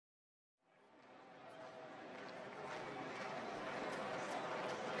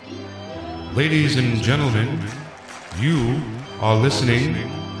Ladies and gentlemen, you are listening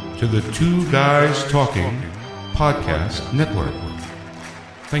to the Two Guys Talking Podcast Network.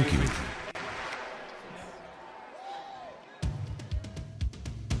 Thank you.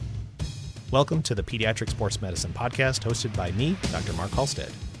 Welcome to the Pediatric Sports Medicine Podcast, hosted by me, Dr. Mark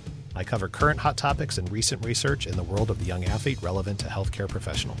Halstead. I cover current hot topics and recent research in the world of the young athlete relevant to healthcare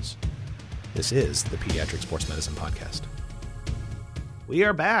professionals. This is the Pediatric Sports Medicine Podcast. We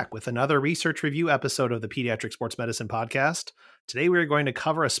are back with another research review episode of the Pediatric Sports Medicine Podcast. Today we are going to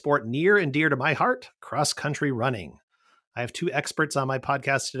cover a sport near and dear to my heart, cross-country running. I have two experts on my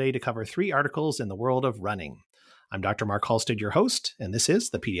podcast today to cover three articles in the world of running. I'm Dr. Mark Halstead, your host, and this is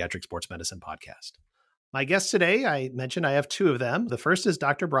the Pediatric Sports Medicine Podcast. My guests today, I mentioned I have two of them. The first is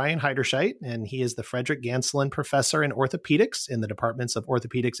Dr. Brian Heiderscheit, and he is the Frederick Ganselin Professor in Orthopedics in the Departments of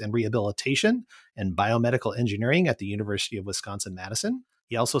Orthopedics and Rehabilitation and Biomedical Engineering at the University of Wisconsin-Madison.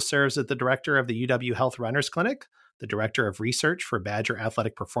 He also serves as the Director of the UW Health Runners Clinic, the Director of Research for Badger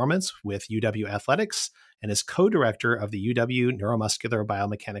Athletic Performance with UW Athletics, and is co-director of the UW Neuromuscular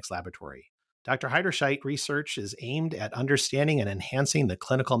Biomechanics Laboratory. Dr. Heiderscheit research is aimed at understanding and enhancing the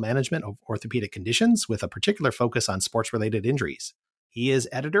clinical management of orthopedic conditions with a particular focus on sports-related injuries. He is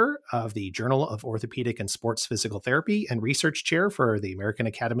editor of the Journal of Orthopedic and Sports Physical Therapy and research chair for the American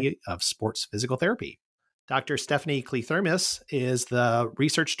Academy of Sports Physical Therapy. Dr. Stephanie Kleethermes is the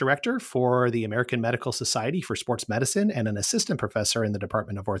research director for the American Medical Society for Sports Medicine and an assistant professor in the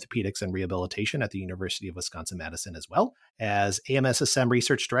Department of Orthopedics and Rehabilitation at the University of Wisconsin-Madison as well. As AMSSM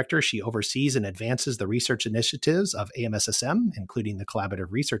research director, she oversees and advances the research initiatives of AMSSM, including the Collaborative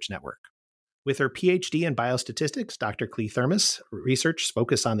Research Network. With her PhD in biostatistics, Dr. Kleethermes' research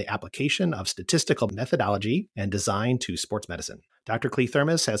focuses on the application of statistical methodology and design to sports medicine. Dr.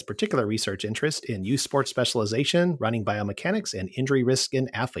 Kleethermes has particular research interest in youth sports specialization, running biomechanics, and injury risk in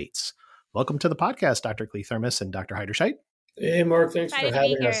athletes. Welcome to the podcast, Dr. Kleethermes and Dr. Heiderscheit. Hey, Mark, thanks for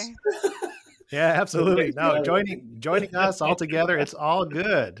having us. Yeah, absolutely. No, joining us all together. It's all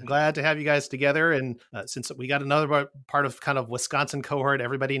good. Glad to have you guys together. And since we got another part of kind of Wisconsin cohort,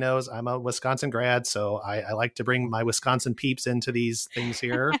 everybody knows I'm a Wisconsin grad, so I like to bring my Wisconsin peeps into these things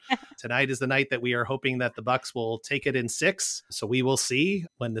here. Tonight is the night that we are hoping that the Bucks will take it in 6. So we will see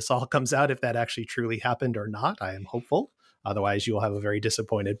when this all comes out if that actually truly happened or not. I am hopeful. Otherwise, you will have a very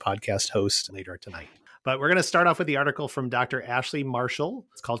disappointed podcast host later tonight. But we're going to start off with the article from Dr. Ashley Marshall.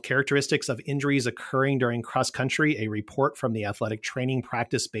 It's called Characteristics of Injuries Occurring During Cross Country, a report from the Athletic Training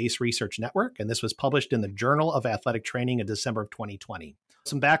Practice-Based Research Network. And this was published in the Journal of Athletic Training in December of 2020.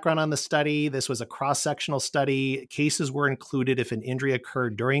 Some background on the study. This was a cross-sectional study. Cases were included if an injury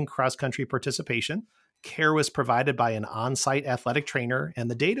occurred during cross-country participation. Care was provided by an on-site athletic trainer, and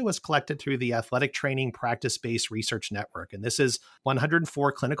the data was collected through the Athletic Training Practice-Based Research Network. And this is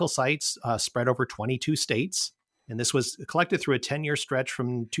 104 clinical sites spread over 22 states. And this was collected through a 10-year stretch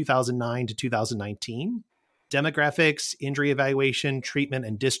from 2009 to 2019. Demographics, injury evaluation, treatment,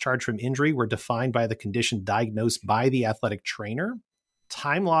 and discharge from injury were defined by the condition diagnosed by the athletic trainer.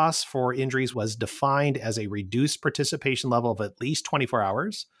 Time loss for injuries was defined as a reduced participation level of at least 24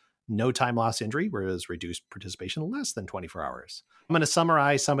 hours. No time loss injury, whereas reduced participation less than 24 hours. I'm going to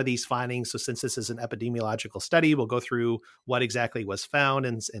summarize some of these findings. So since this is an epidemiological study, we'll go through what exactly was found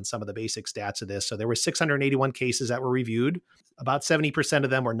and some of the basic stats of this. So there were 681 cases that were reviewed. About 70% of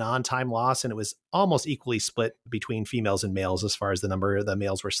them were non-time loss, and it was almost equally split between females and males as far as the number. The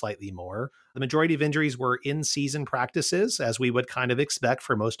males were slightly more. The majority of injuries were in-season practices, as we would kind of expect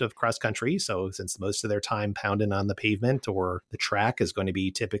for most of cross country. So since most of their time pounding on the pavement or the track is going to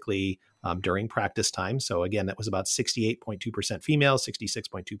be typically during practice time. So again, that was about 68.2% female,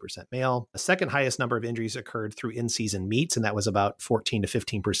 66.2% male. The second highest number of injuries occurred through in-season meets, and that was about 14 to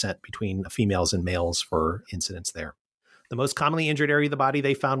 15% between females and males for incidents there. The most commonly injured area of the body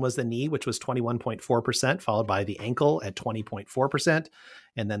they found was the knee, which was 21.4%, followed by the ankle at 20.4%,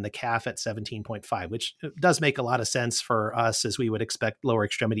 and then the calf at 17.5%, which does make a lot of sense for us as we would expect lower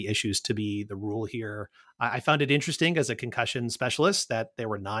extremity issues to be the rule here. I found it interesting as a concussion specialist that there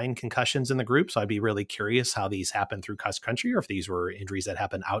were 9 concussions in the group. So I'd be really curious how these happened through cross country or if these were injuries that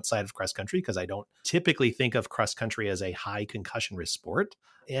happened outside of cross country, because I don't typically think of cross country as a high concussion risk sport.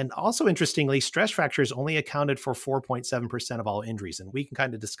 And also interestingly, stress fractures only accounted for 4.7% of all injuries. And we can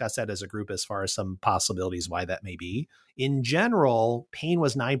kind of discuss that as a group as far as some possibilities why that may be. In general, pain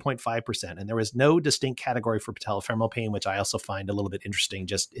was 9.5%, and there was no distinct category for patellofemoral pain, which I also find a little bit interesting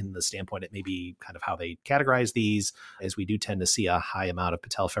just in the standpoint it may be kind of how they categorize these, as we do tend to see a high amount of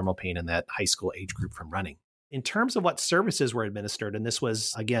patellofemoral pain in that high school age group from running. In terms of what services were administered, and this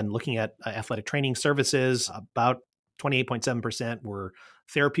was, again, looking at athletic training services, about 28.7% were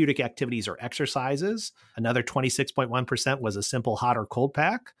therapeutic activities or exercises. Another 26.1% was a simple hot or cold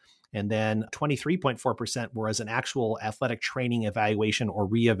pack. And then 23.4% was an actual athletic training evaluation or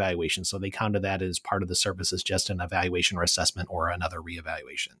reevaluation. So they counted that as part of the service as just an evaluation or assessment or another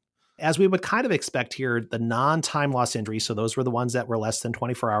reevaluation. As we would kind of expect here, the non-time loss injuries, so those were the ones that were less than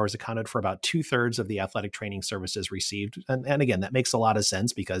 24 hours, accounted for about 2/3 of the athletic training services received. And again, that makes a lot of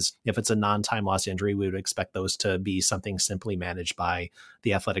sense because if it's a non-time loss injury, we would expect those to be something simply managed by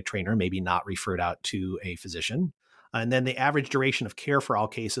the athletic trainer, maybe not referred out to a physician. And then the average duration of care for all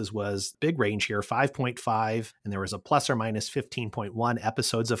cases was big range here, 5.5, and there was a plus or minus 15.1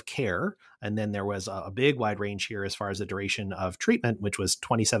 episodes of care. And then there was a big wide range here as far as the duration of treatment, which was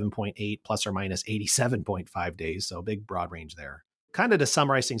 27.8 plus or minus 87.5 days. So a big broad range there. Kind of to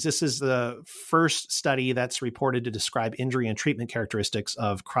summarize things, this is the first study that's reported to describe injury and treatment characteristics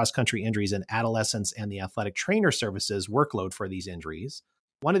of cross-country injuries in adolescents and the athletic trainer services workload for these injuries.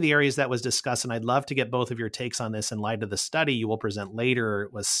 One of the areas that was discussed, and I'd love to get both of your takes on this in light of the study you will present later,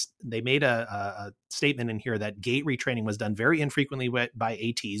 was they made a statement in here that gait retraining was done very infrequently by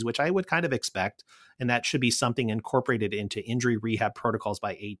ATs, which I would kind of expect, and that should be something incorporated into injury rehab protocols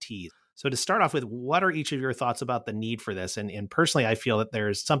by ATs. So to start off with, what are each of your thoughts about the need for this? And personally, I feel that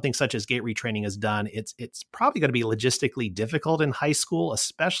there's something such as gait retraining is done. It's probably going to be logistically difficult in high school,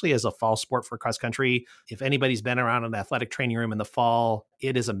 especially as a fall sport for cross country. If anybody's been around an athletic training room in the fall,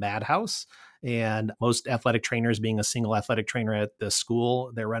 it is a madhouse. And most athletic trainers, being a single athletic trainer at the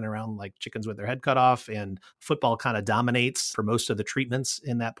school, they're running around like chickens with their head cut off, and football kind of dominates for most of the treatments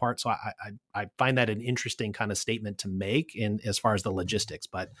in that part. So I find that an interesting kind of statement to make in as far as the logistics,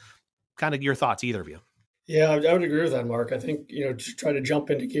 but kind of your thoughts, either of you. Yeah, I would agree with that, Mark. I think, to try to jump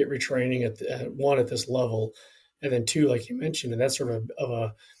into gait retraining at this level, and then two, like you mentioned, and that sort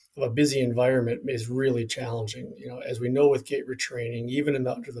of a busy environment is really challenging. As we know with gait retraining, even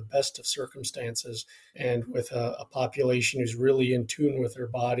under the best of circumstances and with a population who's really in tune with their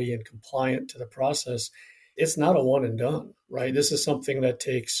body and compliant to the process, it's not a one and done, right? This is something that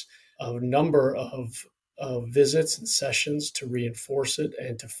takes a number of visits and sessions to reinforce it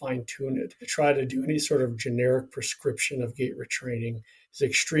and to fine tune it. To try to do any sort of generic prescription of gait retraining is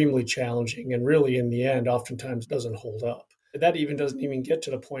extremely challenging, and really in the end oftentimes doesn't hold up. That doesn't even get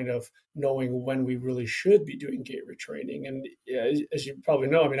to the point of knowing when we really should be doing gait retraining. And as you probably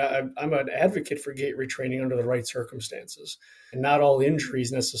know, I'm an advocate for gait retraining under the right circumstances. And not all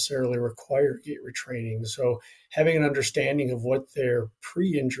injuries necessarily require gait retraining. So having an understanding of what their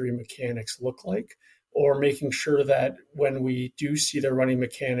pre-injury mechanics look like, or making sure that when we do see their running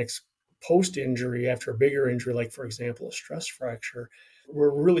mechanics post-injury after a bigger injury, like, for example, a stress fracture,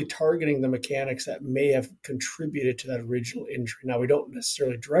 we're really targeting the mechanics that may have contributed to that original injury. Now, we don't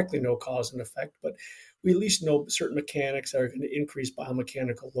necessarily directly know cause and effect, but we at least know certain mechanics that are going to increase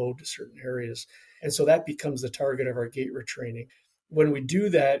biomechanical load to certain areas. And so that becomes the target of our gait retraining. When we do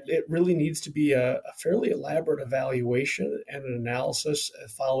that, it really needs to be a fairly elaborate evaluation and an analysis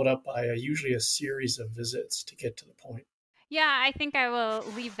followed up by usually a series of visits to get to the point. Yeah, I think I will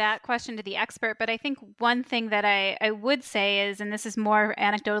leave that question to the expert. But I think one thing that I would say is, and this is more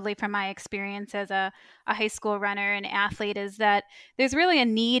anecdotally from my experience as a high school runner and athlete, is that there's really a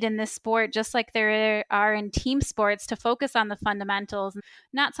need in this sport, just like there are in team sports, to focus on the fundamentals,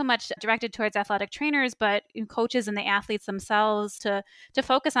 not so much directed towards athletic trainers, but coaches and the athletes themselves to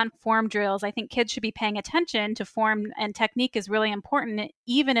focus on form drills. I think kids should be paying attention to form, and technique is really important,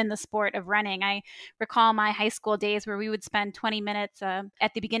 even in the sport of running. I recall my high school days where we would spend 20 minutes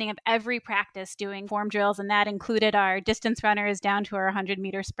at the beginning of every practice doing form drills, and that included our distance runners down to our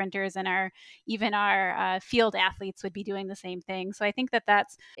 100-meter sprinters, and our field athletes would be doing the same thing. So I think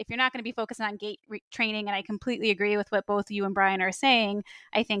that's, if you're not going to be focused on gait training, and I completely agree with what both you and Brian are saying,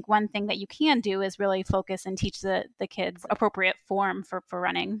 I think one thing that you can do is really focus and teach the kids appropriate form for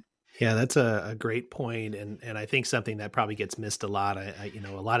running. Yeah, that's a great point, and I think something that probably gets missed a lot.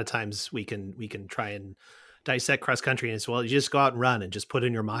 A lot of times we can try and dissect cross country and it's, well, you just go out and run and just put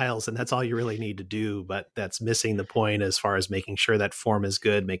in your miles and that's all you really need to do. But that's missing the point as far as making sure that form is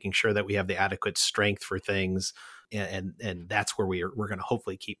good, making sure that we have the adequate strength for things. And that's where we're going to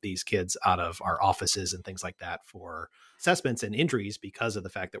hopefully keep these kids out of our offices and things like that for assessments and injuries, because of the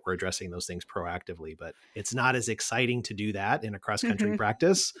fact that we're addressing those things proactively. But it's not as exciting to do that in a cross country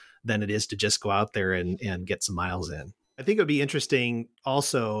practice than it is to just go out there and get some miles in. I think it would be interesting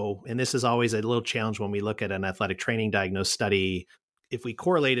also, and this is always a little challenge when we look at an athletic training diagnosis study, if we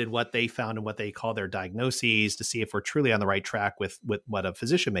correlated what they found and what they call their diagnoses to see if we're truly on the right track with what a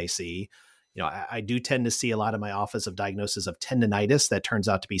physician may see. I do tend to see a lot in my office of diagnosis of tendonitis that turns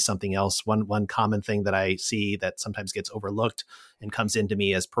out to be something else. One common thing that I see that sometimes gets overlooked and comes into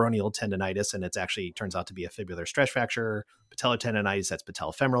me as peroneal tendonitis, and it's actually turns out to be a fibular stress fracture. Patellar tendonitis, that's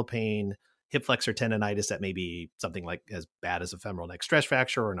patellofemoral pain. Hip flexor tendonitis, that may be something like as bad as a femoral neck stress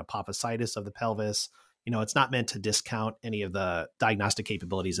fracture or an apophysitis of the pelvis. It's not meant to discount any of the diagnostic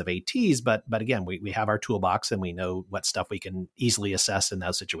capabilities of ATs, but again, we have our toolbox and we know what stuff we can easily assess in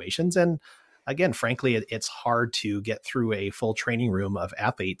those situations. And again, frankly, it's hard to get through a full training room of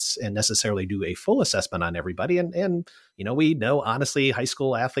athletes and necessarily do a full assessment on everybody. And we know, honestly, high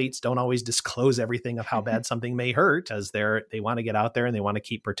school athletes don't always disclose everything of how bad something may hurt, as they want to get out there and they want to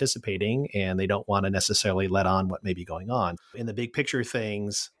keep participating and they don't want to necessarily let on what may be going on. In the big picture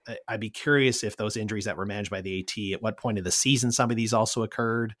things, I'd be curious if those injuries that were managed by the AT, at what point of the season some of these also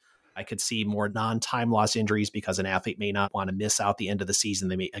occurred. I could see more non-time loss injuries because an athlete may not want to miss out the end of the season.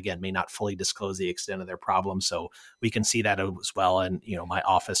 They may not fully disclose the extent of their problem. So we can see that as well. And, my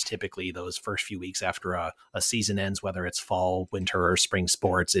office, typically those first few weeks after a season ends, whether it's fall, winter, or spring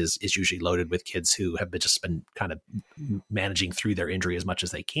sports, is usually loaded with kids who have just been kind of managing through their injury as much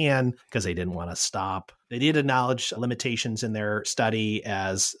as they can because they didn't want to stop. They did acknowledge limitations in their study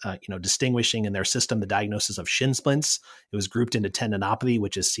as, distinguishing in their system the diagnosis of shin splints. It was grouped into tendinopathy,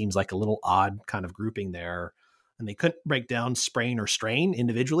 which seems like a little odd kind of grouping there. And they couldn't break down sprain or strain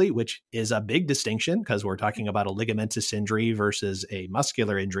individually, which is a big distinction because we're talking about a ligamentous injury versus a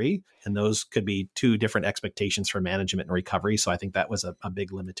muscular injury. And those could be two different expectations for management and recovery. So I think that was a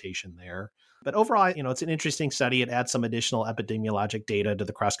big limitation there. But overall, it's an interesting study. It adds some additional epidemiologic data to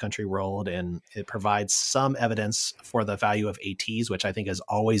the cross-country world, and it provides some evidence for the value of ATs, which I think is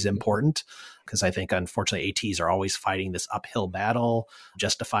always important because I think, unfortunately, ATs are always fighting this uphill battle,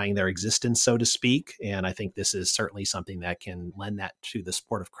 justifying their existence, so to speak. And I think this is certainly something that can lend that to the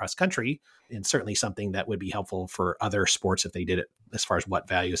sport of cross-country, and certainly something that would be helpful for other sports if they did it as far as what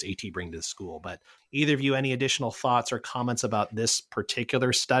values AT bring to the school. But either of you, any additional thoughts or comments about this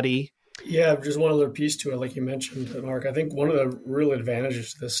particular study? Yeah, just one other piece to it, like you mentioned, Mark. I think one of the real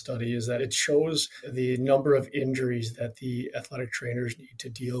advantages of this study is that it shows the number of injuries that the athletic trainers need to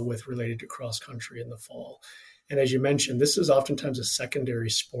deal with related to cross country in the fall. And as you mentioned, this is oftentimes a secondary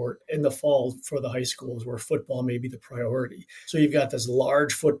sport in the fall for the high schools where football may be the priority. So you've got this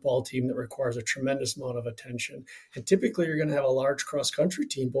large football team that requires a tremendous amount of attention. And typically you're going to have a large cross-country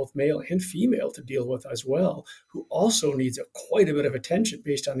team, both male and female, to deal with as well, who also needs quite a bit of attention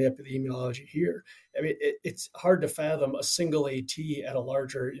based on the epidemiology here. I mean, it's hard to fathom a single AT at a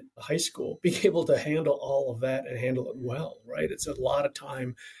larger high school being able to handle all of that and handle it well, right? It's a lot of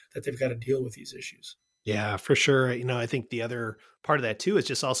time that they've got to deal with these issues. Yeah, for sure. I think the other part of that too is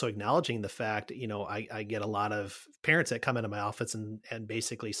just also acknowledging the fact, I get a lot of parents that come into my office and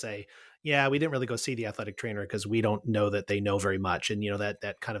basically say, yeah, we didn't really go see the athletic trainer because we don't know that they know very much. And,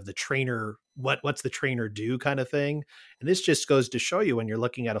 that kind of the trainer, what's the trainer do kind of thing. And this just goes to show you when you're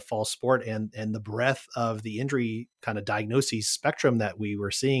looking at a fall sport and the breadth of the injury kind of diagnoses spectrum that we were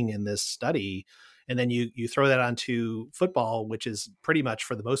seeing in this study. And then you throw that onto football, which is pretty much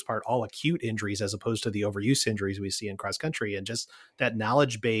for the most part all acute injuries as opposed to the overuse injuries we see in cross country, and just that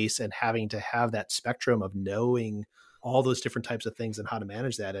knowledge base and having to have that spectrum of knowing all those different types of things and how to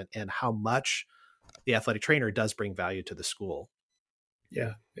manage that and how much the athletic trainer does bring value to the school.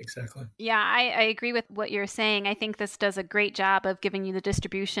 Yeah, exactly. Yeah, I agree with what you're saying. I think this does a great job of giving you the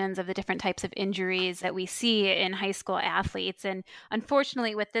distributions of the different types of injuries that we see in high school athletes. And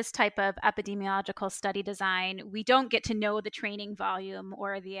unfortunately, with this type of epidemiological study design, we don't get to know the training volume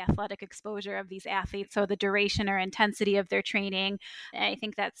or the athletic exposure of these athletes, so the duration or intensity of their training. And I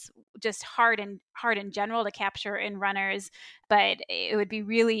think that's just hard in general to capture in runners, but it would be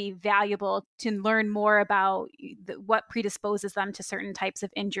really valuable to learn more about what predisposes them to certain types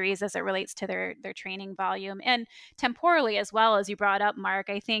of injuries as it relates to their training volume. And temporally as well, as you brought up, Mark,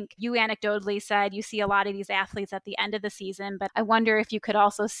 I think you anecdotally said you see a lot of these athletes at the end of the season, but I wonder if you could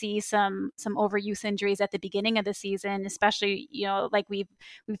also see some overuse injuries at the beginning of the season, especially, like we've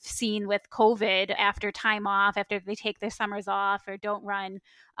seen with COVID, after time off, after they take their summers off or don't run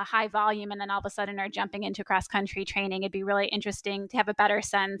a high volume and then all of a sudden are jumping into cross country training. It'd be really interesting to have a better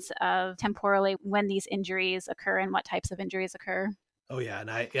sense of temporally when these injuries occur and what types of injuries occur. Oh yeah,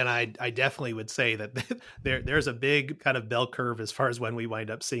 and I definitely would say that there's a big kind of bell curve as far as when we wind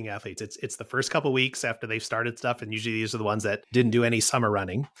up seeing athletes. It's the first couple of weeks after they've started stuff, and usually these are the ones that didn't do any summer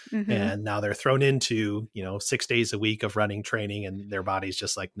running, and now they're thrown into 6 days a week of running training, and their body's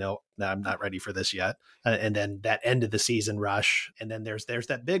just like, no, I'm not ready for this yet. And then that end of the season rush, and then there's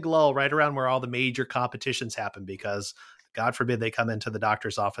that big lull right around where all the major competitions happen because God forbid they come into the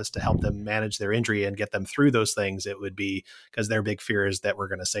doctor's office to help them manage their injury and get them through those things, it would be because their big fear is that we're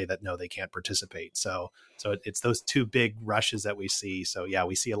going to say that no, they can't participate. So it's those two big rushes that we see. So yeah,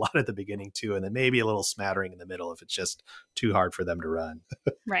 we see a lot at the beginning too, and then maybe a little smattering in the middle if it's just too hard for them to run.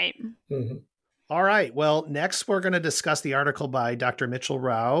 Right. Mm-hmm. All right. Well, next we're going to discuss the article by Dr. Mitchell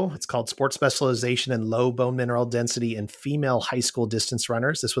Rao. It's called Sports Specialization and Low Bone Mineral Density in Female High School Distance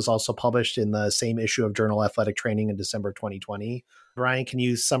Runners. This was also published in the same issue of Journal Athletic Training in December 2020. Brian, can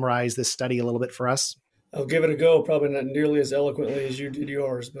you summarize this study a little bit for us? I'll give it a go, probably not nearly as eloquently as you did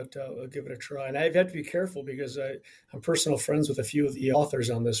yours, but I'll give it a try. And I've had to be careful because I'm personal friends with a few of the authors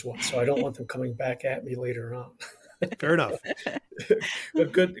on this one, so I don't want them coming back at me later on. Fair enough. A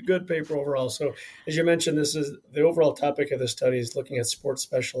good paper overall. So as you mentioned, this is the overall topic of the study is looking at sports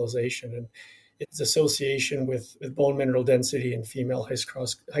specialization and its association with bone mineral density in female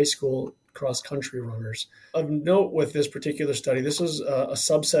high school cross-country runners. Of note with this particular study, this is a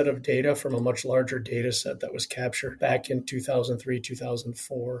subset of data from a much larger data set that was captured back in 2003,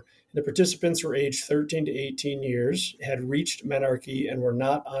 2004. The participants were aged 13 to 18 years, had reached menarche, and were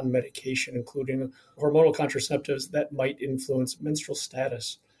not on medication, including hormonal contraceptives that might influence menstrual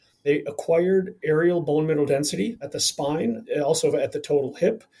status. They acquired aerial bone mineral density at the spine, also at the total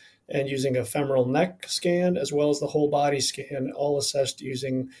hip, and using a femoral neck scan, as well as the whole body scan, all assessed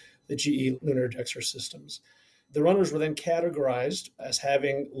using the GE lunar DEXA systems. The runners were then categorized as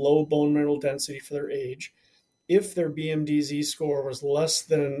having low bone mineral density for their age. If their BMD-Z score was less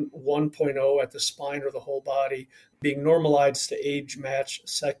than 1.0 at the spine or the whole body, being normalized to age-match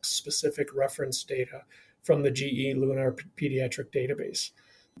sex-specific reference data from the GE Lunar Pediatric Database.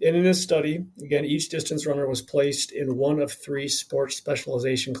 And in this study, again, each distance runner was placed in one of three sports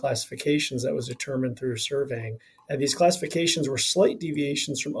specialization classifications that was determined through surveying. And these classifications were slight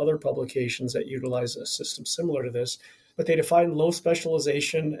deviations from other publications that utilize a system similar to this, but they defined low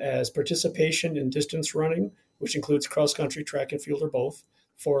specialization as participation in distance running, which includes cross-country, track and field, or both,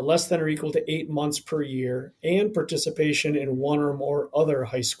 for less than or equal to 8 months per year, and participation in one or more other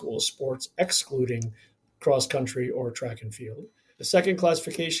high school sports, excluding cross-country or track and field. The second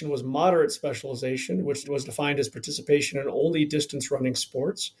classification was moderate specialization, which was defined as participation in only distance running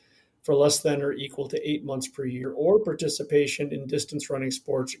sports for less than or equal to 8 months per year, or participation in distance running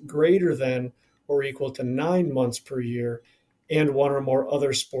sports greater than or equal to 9 months per year, and one or more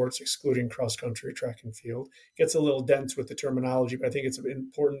other sports, excluding cross-country, track and field. It gets a little dense with the terminology, but I think it's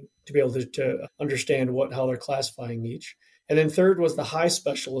important to be able to understand how they're classifying each. And then third was the high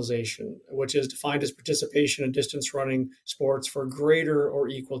specialization, which is defined as participation in distance running sports for greater or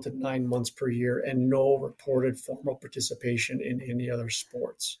equal to 9 months per year and no reported formal participation in any other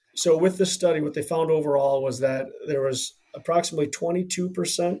sports. So with this study, what they found overall was that there was approximately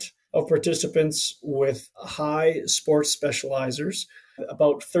 22% of participants with high sports specializers.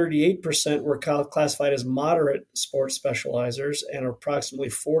 About 38% were classified as moderate sports specializers, and approximately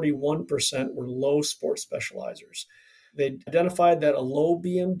 41% were low sports specializers. They identified that a low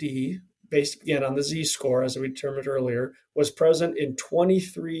BMD, based again on the Z-score, as we determined earlier, was present in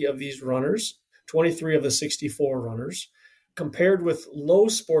 23 of these runners, 23 of the 64 runners. Compared with low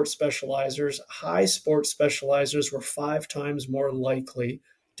sports specializers, high sports specializers were 5 times more likely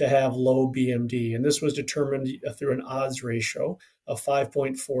to have low BMD. And this was determined through an odds ratio of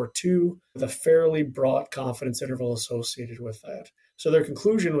 5.42, with a fairly broad confidence interval associated with that. So their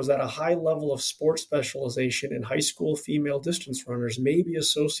conclusion was that a high level of sports specialization in high school female distance runners may be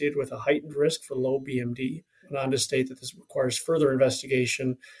associated with a heightened risk for low BMD. And on to state that this requires further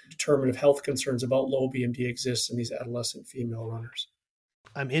investigation to determine if health concerns about low BMD exist in these adolescent female runners.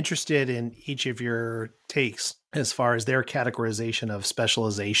 I'm interested in each of your takes as far as their categorization of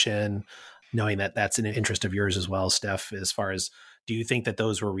specialization, knowing that that's an interest of yours as well, Steph, as far as, do you think that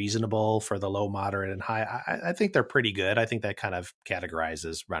those were reasonable for the low, moderate, and high? I think they're pretty good. I think that kind of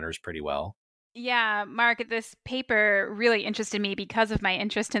categorizes runners pretty well. Yeah, Mark, this paper really interested me because of my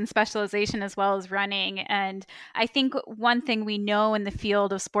interest in specialization as well as running. And I think one thing we know in the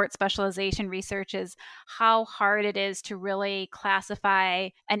field of sports specialization research is how hard it is to really classify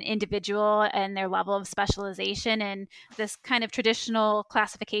an individual and their level of specialization. And this kind of traditional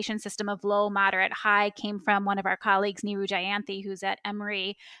classification system of low, moderate, high came from one of our colleagues, Neeru Jayanthi, who's at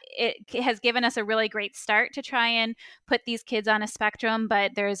Emory. It has given us a really great start to try and put these kids on a spectrum,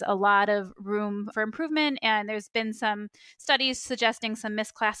 but there's a lot of room room for improvement, and there's been some studies suggesting some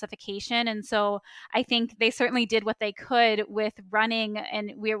misclassification. And so I think they certainly did what they could with running,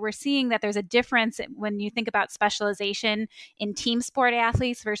 and we're seeing that there's a difference when you think about specialization in team sport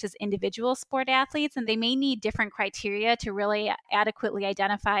athletes versus individual sport athletes, and they may need different criteria to really adequately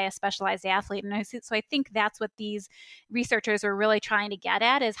identify a specialized athlete. And so I think that's what these researchers are really trying to get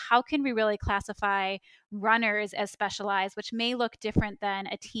at, is how can we really classify runners as specialized, which may look different than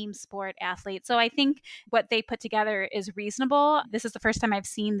a team sport athlete. So I think what they put together is reasonable. This is the first time I've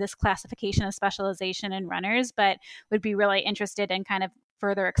seen this classification of specialization in runners, but would be really interested in kind of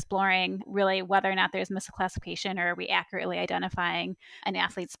further exploring really whether or not there's misclassification, or are we accurately identifying an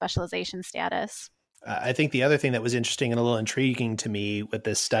athlete's specialization status. I think the other thing that was interesting and a little intriguing to me with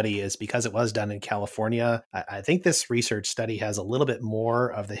this study is because it was done in California, I think this research study has a little bit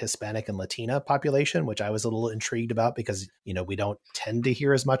more of the Hispanic and Latina population, which I was a little intrigued about because, we don't tend to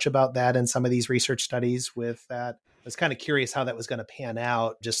hear as much about that in some of these research studies with that. I was kind of curious how that was going to pan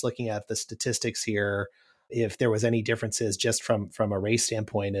out, just looking at the statistics here, if there was any differences just from a race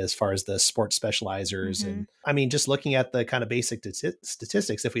standpoint as far as the sport specializers. And I mean, just looking at the kind of basic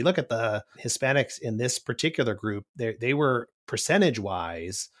statistics, if we look at the Hispanics in this particular group, they were percentage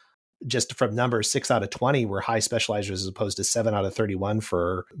wise, just from numbers 6 out of 20 were high specializers as opposed to 7 out of 31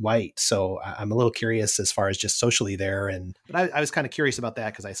 for white. So I'm a little curious as far as just socially there. But I was kind of curious about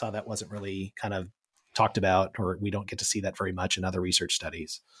that because I saw that wasn't really kind of talked about, or we don't get to see that very much in other research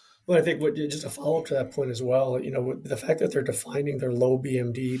studies. Well, I think just a follow-up to that point as well, the fact that they're defining their low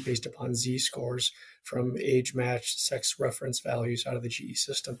BMD based upon Z-scores from age-matched sex reference values out of the GE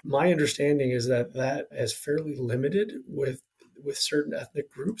system. My understanding is that is fairly limited with certain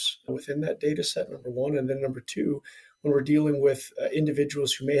ethnic groups within that data set, number one. And then number two, when we're dealing with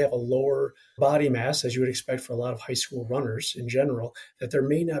individuals who may have a lower body mass, as you would expect for a lot of high school runners in general, that there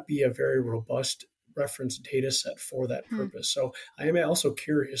may not be a very robust reference data set for that purpose. So I am also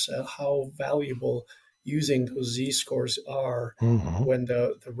curious how valuable using those Z-scores are when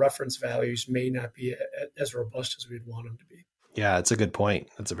the reference values may not be as robust as we'd want them to be. Yeah, it's a good point.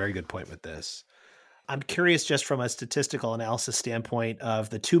 That's a very good point with this. I'm curious just from a statistical analysis standpoint of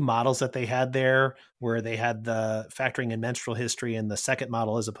the two models that they had there, where they had the factoring in menstrual history in the second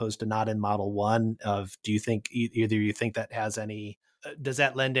model as opposed to not in model one. Do you think either you think that has any, does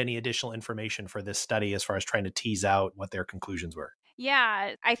that lend any additional information for this study as far as trying to tease out what their conclusions were?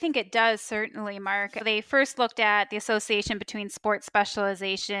 Yeah, I think it does, certainly, Mark. They first looked at the association between sports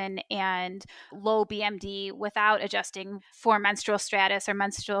specialization and low BMD without adjusting for menstrual status or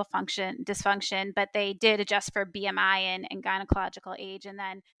menstrual dysfunction, but they did adjust for BMI and gynecological age. And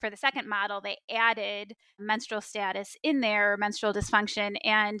then for the second model, they added menstrual status in there, menstrual dysfunction,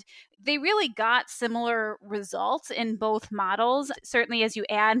 and they really got similar results in both models. Certainly, as you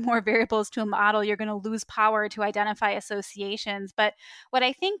add more variables to a model, you're going to lose power to identify associations. But what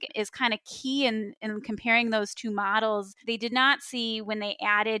I think is kind of key in comparing those two models, they did not see when they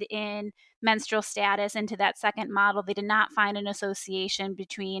added in menstrual status into that second model, they did not find an association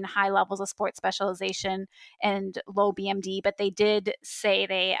between high levels of sports specialization and low BMD, but they did say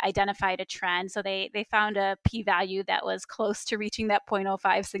they identified a trend. So they found a p-value that was close to reaching that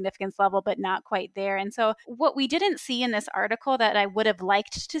 0.05 significance level, but not quite there. And so what we didn't see in this article that I would have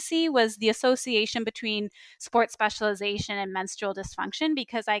liked to see was the association between sports specialization and menstrual dysfunction,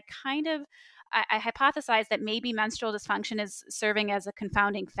 because I hypothesized that maybe menstrual dysfunction is serving as a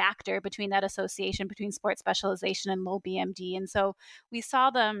confounding factor between that association between sports specialization and low BMD. And so we saw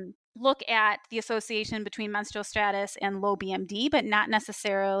them look at the association between menstrual status and low BMD, but not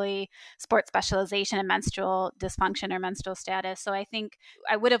necessarily sports specialization and menstrual dysfunction or menstrual status. So I think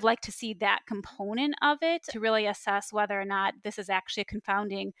I would have liked to see that component of it to really assess whether or not this is actually a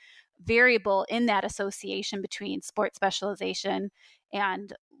confounding variable in that association between sports specialization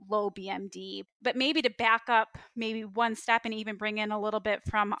and low BMD. But maybe to back up maybe one step and even bring in a little bit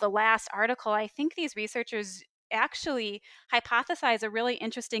from the last article, I think these researchers actually hypothesize a really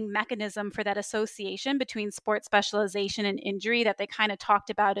interesting mechanism for that association between sports specialization and injury that they kind of talked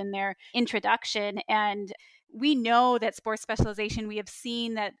about in their introduction. And we know that sports specialization, we have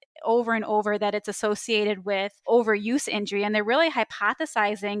seen that over and over that it's associated with overuse injury. And they're really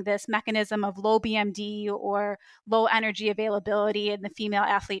hypothesizing this mechanism of low BMD or low energy availability in the female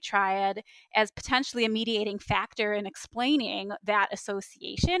athlete triad as potentially a mediating factor in explaining that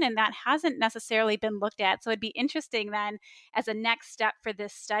association. And that hasn't necessarily been looked at. So it'd be interesting then as a next step for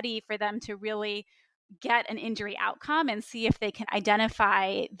this study for them to really get an injury outcome and see if they can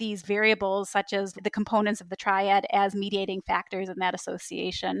identify these variables such as the components of the triad as mediating factors in that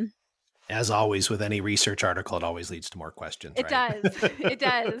association. As always with any research article, it always leads to more questions. It right? does. It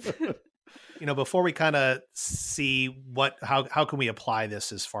does. Before we kind of see how can we apply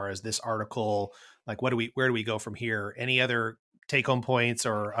this as far as this article, like where do we go from here? Any other take home points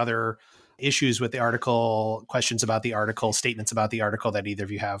or other issues with the article, questions about the article, statements about the article that either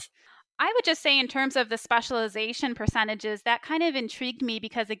of you have? I would just say in terms of the specialization percentages, that kind of intrigued me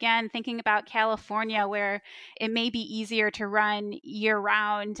because, again, thinking about California, where it may be easier to run year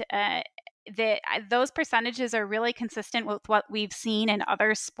round, those percentages are really consistent with what we've seen in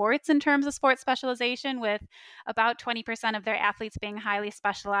other sports in terms of sports specialization, with about 20% of their athletes being highly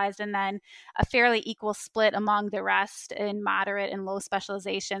specialized and then a fairly equal split among the rest in moderate and low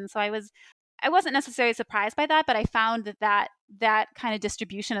specialization. So I wasn't necessarily surprised by that, but I found that kind of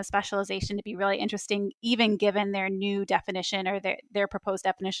distribution of specialization to be really interesting, even given their new definition or their proposed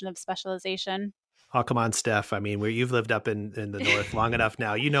definition of specialization. Oh, come on, Steph. I mean, you've lived up in the north long enough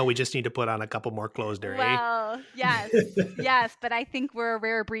now. We just need to put on a couple more clothes there, Well, yes, but I think we're a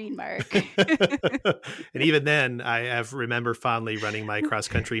rare breed, Mark. And even then, I have remember fondly running my cross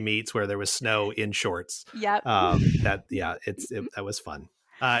country meets where there was snow in shorts. Yep. That was fun.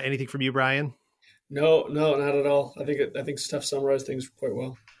 Anything from you, Brian? No, not at all. I think Steph summarized things quite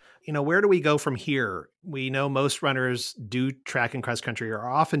well. Where do we go from here? We know most runners do track and cross country are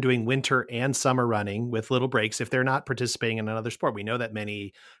often doing winter and summer running with little breaks if they're not participating in another sport. We know that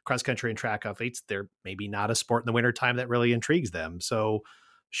many cross country and track athletes, they're maybe not a sport in the wintertime that really intrigues them. So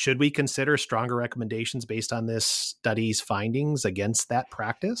should we consider stronger recommendations based on this study's findings against that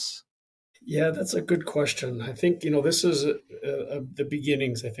practice? Yeah, that's a good question. I think, this is the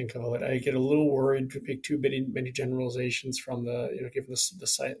beginnings, I think, of it. I get a little worried to make too many generalizations from given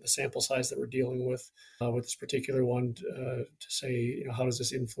the sample size that we're dealing with this particular one to say, how does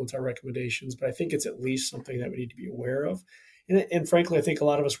this influence our recommendations? But I think it's at least something that we need to be aware of. And frankly, I think a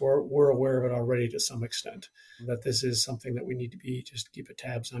lot of us were aware of it already to some extent, that this is something that we need to be just keep a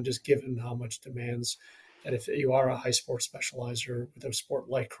tabs on, just given how much demands that if you are a high sport specializer with a sport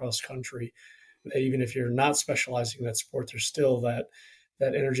like cross country, even if you're not specializing in that sport, there's still that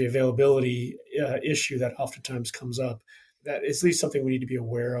energy availability issue that oftentimes comes up. That is at least something we need to be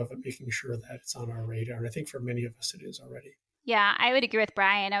aware of and making sure that it's on our radar. And I think for many of us, it is already. Yeah, I would agree with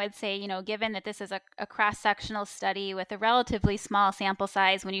Brian. I would say, given that this is a cross-sectional study with a relatively small sample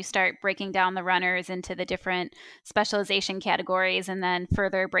size, when you start breaking down the runners into the different specialization categories and then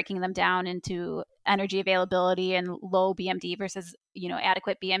further breaking them down into energy availability and low BMD versus,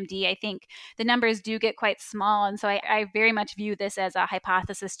 adequate BMD, I think the numbers do get quite small. And so I very much view this as a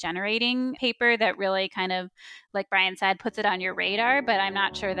hypothesis generating paper that really kind of, like Brian said, puts it on your radar, but I'm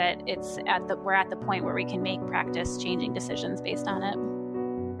not sure that we're at the point where we can make practice changing decisions based on it.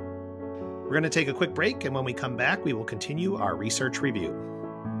 We're going to take a quick break, and when we come back, we will continue our research review.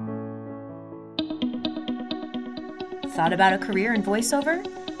 Thought about a career in voiceover?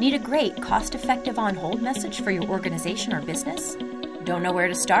 Need a great, cost-effective on-hold message for your organization or business? Don't know where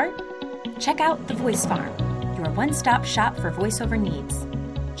to start? Check out The Voice Farm, your one-stop shop for voiceover needs.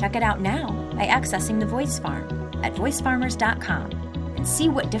 Check it out now by accessing The Voice Farm at voicefarmers.com and see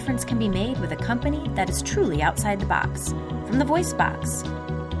what difference can be made with a company that is truly outside the box. From the Voice Box,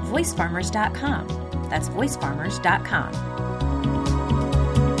 voicefarmers.com. That's voicefarmers.com.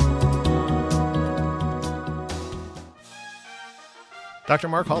 Dr.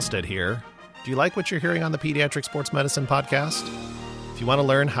 Mark Halstead here. Do you like what you're hearing on the Pediatric Sports Medicine Podcast? If you want to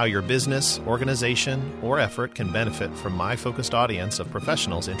learn how your business, organization, or effort can benefit from my focused audience of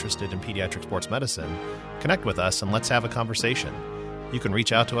professionals interested in pediatric sports medicine, connect with us and let's have a conversation. You can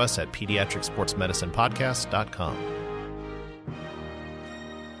reach out to us at pediatricsportsmedicinepodcast.com.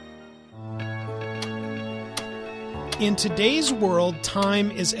 In today's world,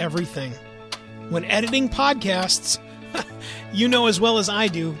 time is everything. When editing podcasts, you know as well as I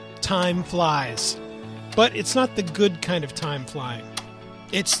do, time flies. But it's not the good kind of time flying.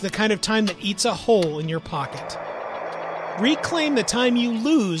 It's the kind of time that eats a hole in your pocket. Reclaim the time you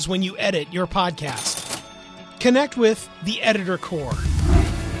lose when you edit your podcast. Connect with the Editor Core.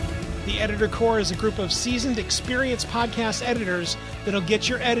 The Editor Core is a group of seasoned, experienced podcast editors that'll get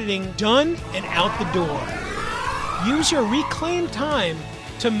your editing done and out the door. Use your reclaimed time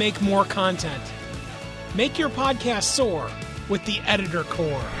to make more content. Make your podcast soar with the Editor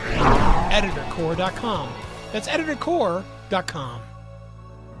Core. EditorCore.com. That's EditorCore.com.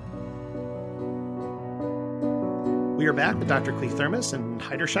 We are back with Dr. Cleve Thermos and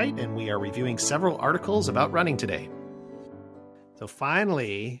Heiderscheit, and we are reviewing several articles about running today. So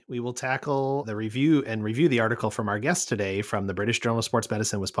finally, we will tackle the review the article from our guest today from the British Journal of Sports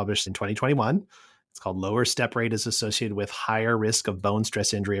Medicine. Was published in 2021. It's called Lower Step Rate is Associated with Higher Risk of Bone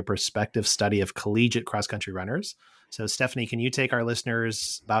Stress Injury, a Prospective Study of Collegiate Cross-Country Runners. So Stephanie, can you take our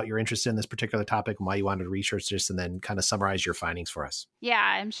listeners about your interest in this particular topic and why you wanted to research this, and then kind of summarize your findings for us? Yeah,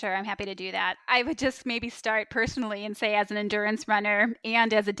 I'm sure. I'm happy to do that. I would just maybe start personally and say, as an endurance runner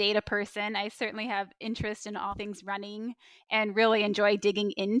and as a data person, I certainly have interest in all things running and really enjoy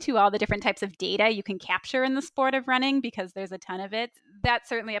digging into all the different types of data you can capture in the sport of running, because there's a ton of it. That's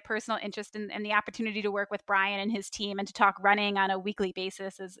certainly a personal interest, and the opportunity to work with Brian and his team and to talk running on a weekly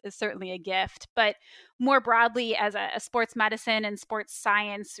basis is certainly a gift. But more broadly, as a sports medicine and sports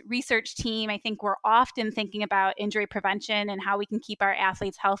science research team, I think we're often thinking about injury prevention and how we can keep our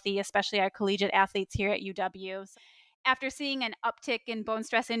athletes healthy, especially our collegiate athletes here at UW. After seeing an uptick in bone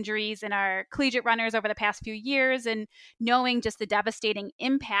stress injuries in our collegiate runners over the past few years, and knowing just the devastating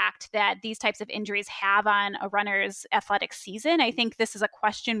impact that these types of injuries have on a runner's athletic season, I think this is a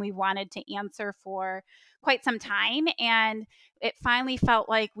question we wanted to answer for quite some time. And it finally felt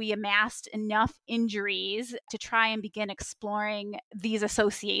like we amassed enough injuries to try and begin exploring these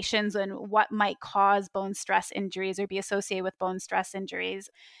associations and what might cause bone stress injuries or be associated with bone stress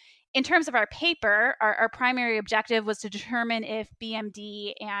injuries. In terms of our paper, our primary objective was to determine if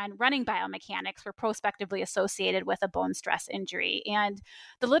BMD and running biomechanics were prospectively associated with a bone stress injury. And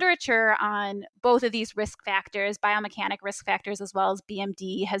the literature on both of these risk factors, biomechanic risk factors as well as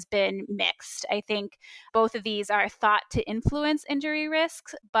BMD, has been mixed. I think both of these are thought to influence injury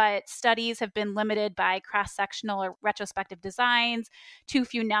risks, but studies have been limited by cross-sectional or retrospective designs, too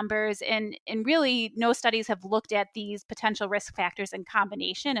few numbers, and really no studies have looked at these potential risk factors in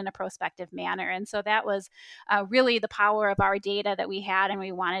combination in a prospective manner. And so that was really the power of our data that we had and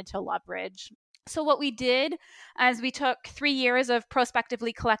we wanted to leverage. So what we did is we took 3 years of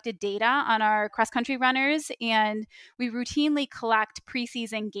prospectively collected data on our cross-country runners, and we routinely collect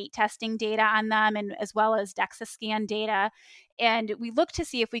preseason gait testing data on them, and as well as DEXA scan data. And we looked to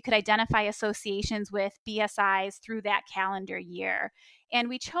see if we could identify associations with BSIs through that calendar year. And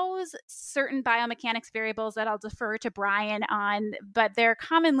we chose certain biomechanics variables that I'll defer to Brian on, but they're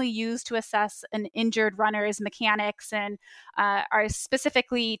commonly used to assess an injured runner's mechanics and are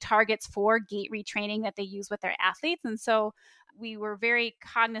specifically targets for gait retraining that they use with their athletes. And so we were very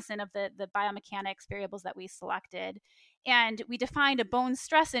cognizant of the biomechanics variables that we selected. And we defined a bone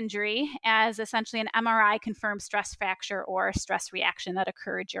stress injury as essentially an MRI-confirmed stress fracture or stress reaction that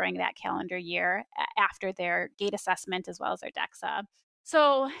occurred during that calendar year after their gait assessment as well as their DEXA.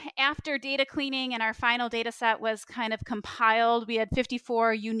 So after data cleaning and our final data set was kind of compiled, we had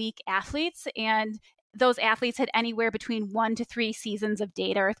 54 unique athletes, and those athletes had anywhere between 1 to 3 seasons of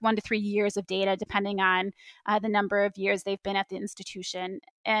data, or 1 to 3 years of data, depending on the number of years they've been at the institution.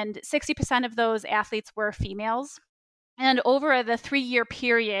 And 60% of those athletes were females. And over the 3-year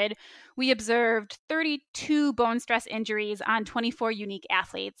period, we observed 32 bone stress injuries on 24 unique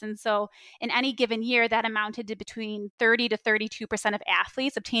athletes. And so in any given year, that amounted to between 30 to 32% of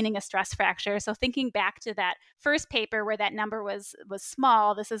athletes obtaining a stress fracture. So thinking back to that first paper where that number was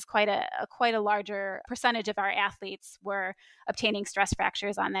small, this is quite a larger percentage of our athletes were obtaining stress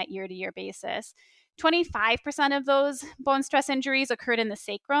fractures on that year-to-year basis. 25% of those bone stress injuries occurred in the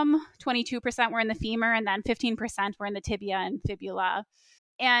sacrum, 22% were in the femur, and then 15% were in the tibia and fibula.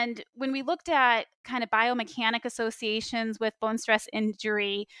 And when we looked at kind of biomechanic associations with bone stress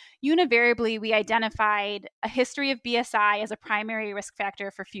injury, univariably, we identified a history of BSI as a primary risk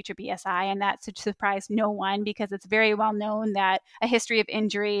factor for future BSI. And that should surprise no one, because it's very well known that a history of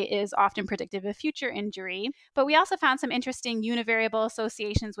injury is often predictive of future injury. But we also found some interesting univariable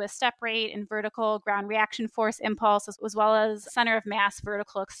associations with step rate and vertical ground reaction force impulse, as well as center of mass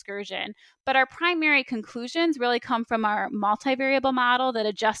vertical excursion. But our primary conclusions really come from our multivariable model that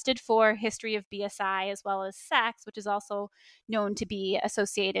adjusted for history of BSI as well as sex, which is also known to be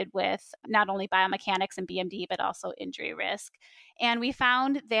associated with not only biomechanics and BMD, but also injury risk. And we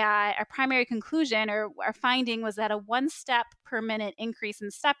found that our primary conclusion, or our finding, was that a 1 step per minute increase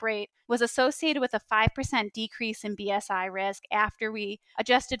in step rate was associated with a 5% decrease in BSI risk after we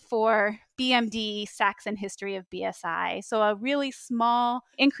adjusted for BMD, sex, and history of BSI. So a really small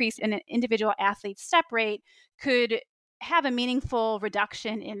increase in an individual athlete's step rate could have a meaningful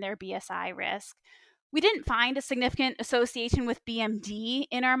reduction in their BSI risk. We didn't find a significant association with BMD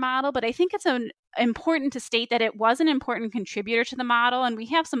in our model, but I think it's important to state that it was an important contributor to the model, and we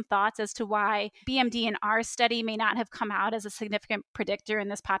have some thoughts as to why BMD in our study may not have come out as a significant predictor in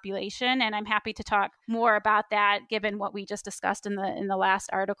this population, and I'm happy to talk more about that given what we just discussed in the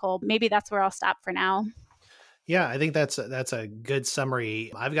last article. Maybe that's where I'll stop for now. Yeah, I think that's a good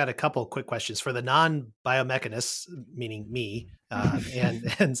summary. I've got a couple quick questions for the non-biomechanists, meaning me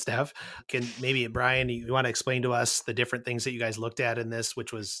and Steph. Can maybe, Brian, you want to explain to us the different things that you guys looked at in this,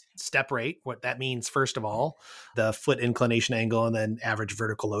 which was step rate, what that means, first of all, the foot inclination angle, and then average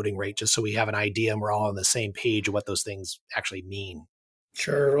vertical loading rate, just so we have an idea and we're all on the same page of what those things actually mean.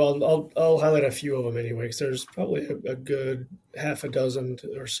 Sure. Well, I'll highlight a few of them anyway, because there's probably a good half a dozen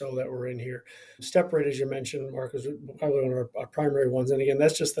or so that were in here. Step rate, as you mentioned, Mark, is probably one of our primary ones. And again,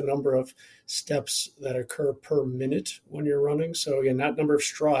 that's just the number of steps that occur per minute when you're running. So again, not number of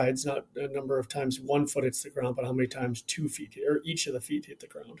strides, not a number of times 1 foot hits the ground, but how many times 2 feet or each of the feet hit the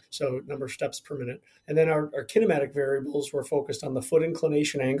ground. So number of steps per minute. And then our kinematic variables were focused on the foot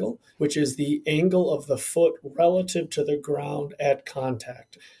inclination angle, which is the angle of the foot relative to the ground at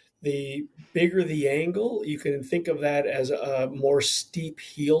contact. The bigger the angle, you can think of that as a more steep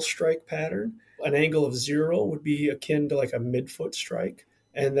heel strike pattern. An angle of 0 would be akin to like a midfoot strike.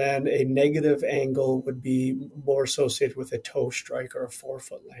 And then a negative angle would be more associated with a toe strike or a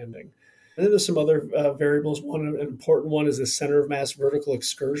forefoot landing. And then there's some other variables. An important one is the center of mass vertical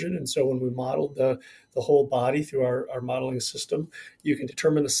excursion. And so when we modeled the whole body through our modeling system, you can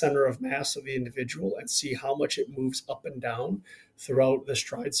determine the center of mass of the individual and see how much it moves up and down throughout the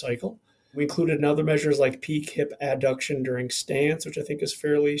stride cycle. We included other measures like peak hip adduction during stance, which I think is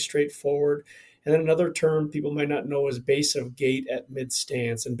fairly straightforward. And then another term people might not know is base of gait at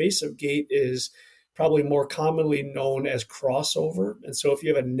mid-stance. And base of gait is probably more commonly known as crossover. And so if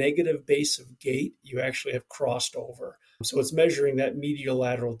you have a negative base of gait, you actually have crossed over. So it's measuring that medial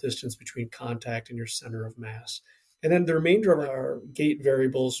lateral distance between contact and your center of mass. And then the remainder of our gait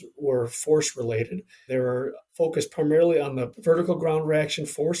variables were force related. They were focused primarily on the vertical ground reaction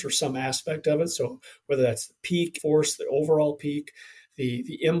force or some aspect of it. So whether that's the peak force, the overall peak,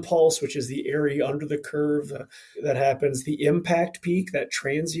 the impulse, which is the area under the curve that happens, the impact peak, that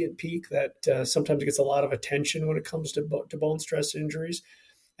transient peak that sometimes gets a lot of attention when it comes to bone stress injuries.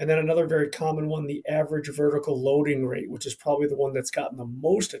 And then another very common one, the average vertical loading rate, which is probably the one that's gotten the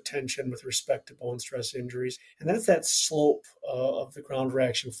most attention with respect to bone stress injuries. And that's that slope of the ground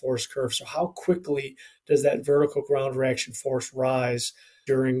reaction force curve. So how quickly does that vertical ground reaction force rise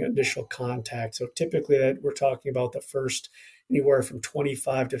during initial contact? So typically that we're talking about the first anywhere from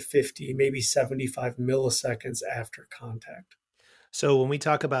 25 to 50, maybe 75 milliseconds after contact. So when we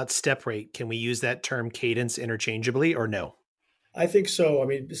talk about step rate, can we use that term cadence interchangeably or no? I think so. I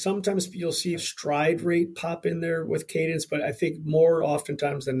mean, sometimes you'll see stride rate pop in there with cadence, but I think more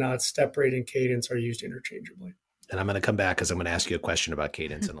oftentimes than not, step rate and cadence are used interchangeably. And I'm going to come back because I'm going to ask you a question about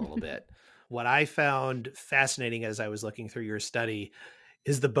cadence in a little bit. What I found fascinating as I was looking through your study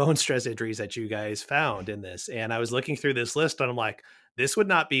is the bone stress injuries that you guys found in this. And I was looking through this list and I'm like, this would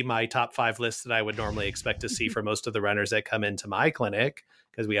not be my top 5 list that I would normally expect to see for most of the runners that come into my clinic,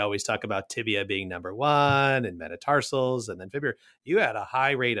 because we always talk about tibia being number 1 and metatarsals and then fibula. You had a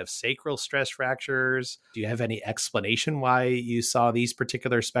high rate of sacral stress fractures. Do you have any explanation why you saw these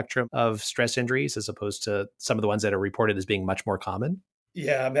particular spectrum of stress injuries as opposed to some of the ones that are reported as being much more common?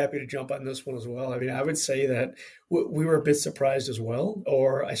 Yeah, I'm happy to jump on this one as well. I mean, I would say that we were a bit surprised as well,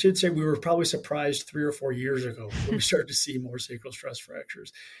 or I should say we were probably surprised 3 or 4 years ago when we started to see more sacral stress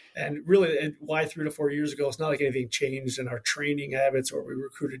fractures. And really, why 3 to 4 years ago? It's not like anything changed in our training habits or we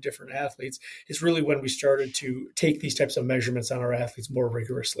recruited different athletes. It's really when we started to take these types of measurements on our athletes more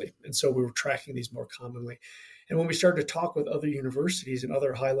rigorously. And so we were tracking these more commonly. And when we started to talk with other universities and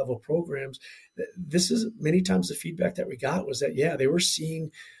other high-level programs, this is many times the feedback that we got was that, yeah, they were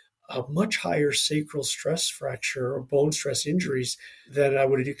seeing a much higher sacral stress fracture or bone stress injuries than I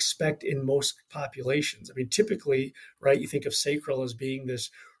would expect in most populations. I mean, typically, right, you think of sacral as being this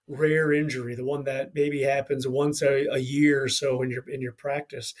rare injury, the one that maybe happens once a year or so in your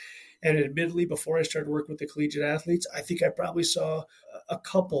practice. And admittedly, before I started working with the collegiate athletes, I think I probably saw a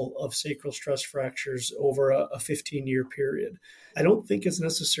couple of sacral stress fractures over a 15-year period. I don't think it's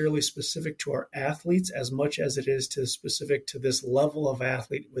necessarily specific to our athletes as much as it is specific to this level of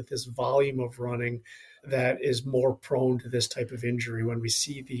athlete with this volume of running that is more prone to this type of injury when we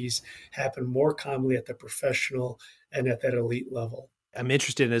see these happen more commonly at the professional and at that elite level. I'm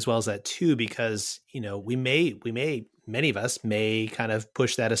interested in as well as that too, because, many of us may kind of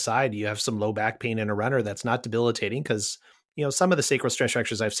push that aside. You have some low back pain in a runner that's not debilitating because, some of the sacral stress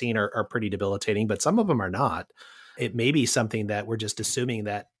fractures I've seen are pretty debilitating, but some of them are not. It may be something that we're just assuming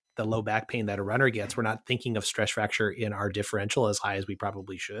that the low back pain that a runner gets, we're not thinking of stress fracture in our differential as high as we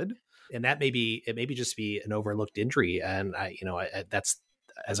probably should. And it may be just be an overlooked injury. And that's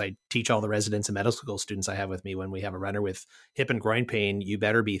as I teach all the residents and medical school students I have with me, when we have a runner with hip and groin pain, you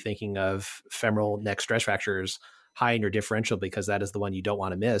better be thinking of femoral neck stress fractures high in your differential, because that is the one you don't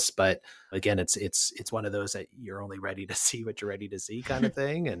want to miss. But again, it's one of those that you're only ready to see what you're ready to see kind of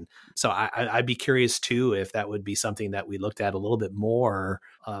thing. And so I'd be curious too, if that would be something that we looked at a little bit more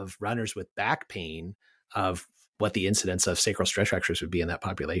of runners with back pain, of what the incidence of sacral stress fractures would be in that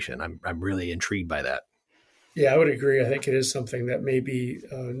population. I'm really intrigued by that. Yeah, I would agree. I think it is something that may be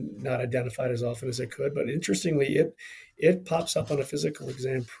not identified as often as it could, but interestingly, it pops up on a physical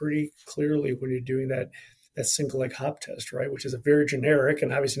exam pretty clearly when you're doing that single leg hop test, right? Which is a very generic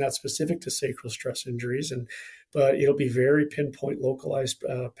and obviously not specific to sacral stress injuries, but it'll be very pinpoint, localized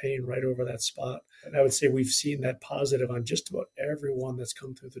pain right over that spot. And I would say we've seen that positive on just about everyone that's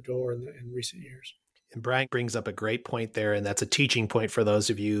come through the door in recent years. And Brian brings up a great point there, and that's a teaching point for those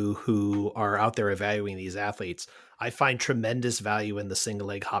of you who are out there evaluating these athletes. I find tremendous value in the single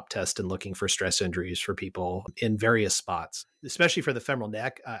leg hop test and looking for stress injuries for people in various spots, especially for the femoral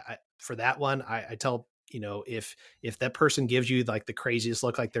neck. For that one, I tell, if that person gives you like the craziest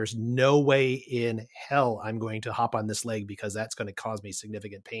look, like there's no way in hell I'm going to hop on this leg because that's going to cause me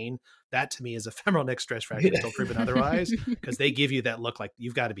significant pain, that to me is a femoral neck stress fracture until proven otherwise, because they give you that look like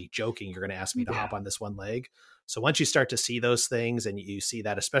you've got to be joking. You're going to ask me to hop on this one leg. So once you start to see those things, and you see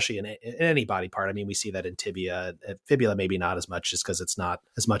that, especially in any body part, I mean, we see that in tibia, fibula, maybe not as much just because it's not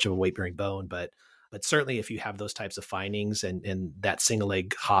as much of a weight bearing bone, but certainly if you have those types of findings, and that single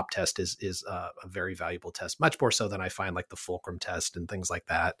leg hop test is a very valuable test, much more so than I find like the fulcrum test and things like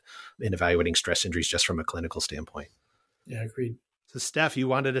that in evaluating stress injuries just from a clinical standpoint. Yeah, agreed. So Steph, you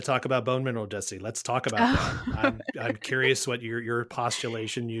wanted to talk about bone mineral density. Let's talk about that. I'm curious what your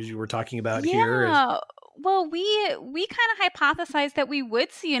postulation you were talking about here is. Well, we kind of hypothesized that we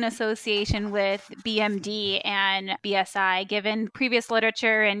would see an association with BMD and BSI given previous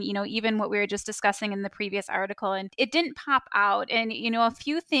literature and, even what we were just discussing in the previous article. And it didn't pop out. And, a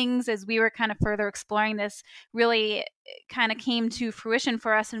few things as we were kind of further exploring this really kind of came to fruition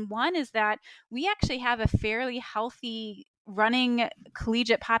for us. And one is that we actually have a fairly healthy running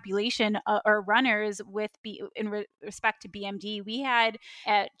collegiate population or runners with respect to BMD. We had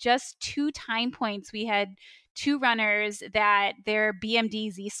at just 2 time points, we had 2 runners that their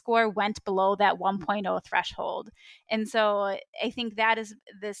BMD Z-score went below that 1.0 threshold. And so I think that is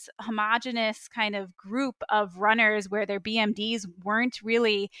this homogenous kind of group of runners where their BMDs weren't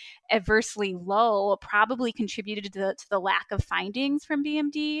really adversely low, probably contributed to the lack of findings from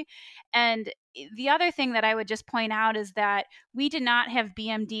BMD. And the other thing that I would just point out is that we did not have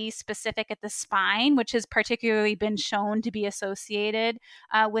BMD specific at the spine, which has particularly been shown to be associated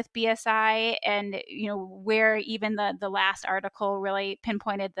with BSI, and where even the last article really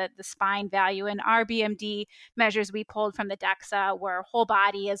pinpointed that the spine value. And our BMD measures we pulled from the DEXA were whole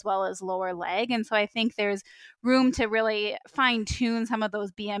body as well as lower leg, and so I think there's room to really fine tune some of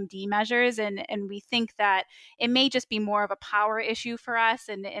those BMD measures, and we think that it may just be more of a power issue for us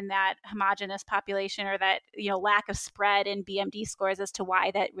in that homogeneous population, or that lack of spread in BMD scores as to why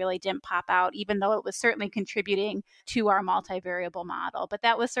that really didn't pop out, even though it was certainly contributing to our multivariable model. But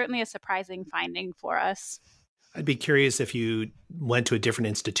that was certainly a surprising finding for us. I'd be curious if you went to a different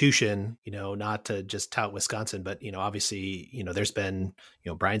institution, not to just tout Wisconsin, but, obviously, there's been,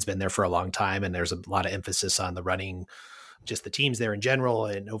 Brian's been there for a long time, and there's a lot of emphasis on the running, just the teams there in general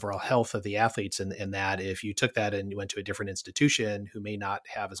and overall health of the athletes. And that if you took that and you went to a different institution who may not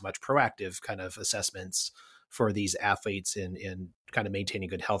have as much proactive kind of assessments for these athletes in kind of maintaining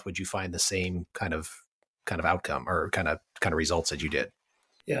good health, would you find the same kind of outcome or kind of results that you did?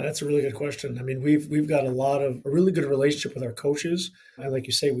 Yeah, that's a really good question. I mean, we've got a really good relationship with our coaches. And like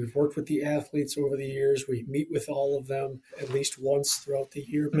you say, we've worked with the athletes over the years. We meet with all of them at least once throughout the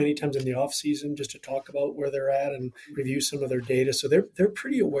year, many times in the off season, just to talk about where they're at and review some of their data. So they're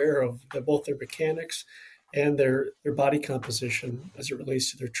pretty aware of both their mechanics and their body composition as it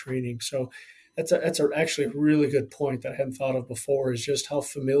relates to their training. So that's actually a really good point that I hadn't thought of before, is just how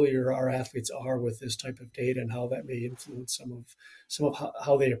familiar our athletes are with this type of data and how that may influence some of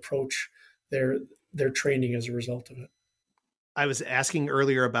how they approach their training as a result of it. I was asking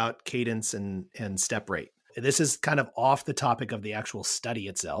earlier about cadence and step rate. This is kind of off the topic of the actual study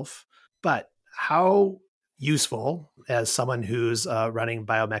itself, but how useful, as someone who's running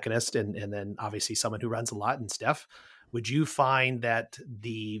biomechanist and then obviously someone who runs a lot, and Steph, would you find that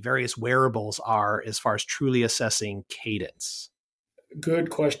the various wearables are as far as truly assessing cadence? Good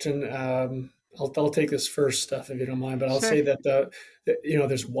question. I'll take this first, Steph, if you don't mind, but I'll say that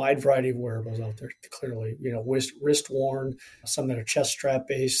there's a wide variety of wearables out there. Clearly, wrist worn, some that are chest strap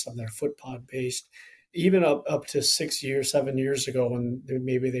based, some that are foot pod based. even up to 7 years ago, when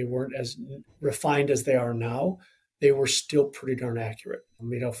maybe they weren't as refined as they are now, they were still pretty darn accurate.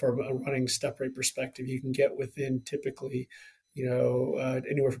 From a running step rate perspective, you can get within typically,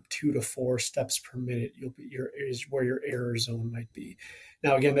 anywhere from 2 to 4 steps per minute. Is where your error zone might be.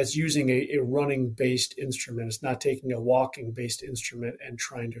 Now, again, that's using a running based instrument. It's not taking a walking based instrument and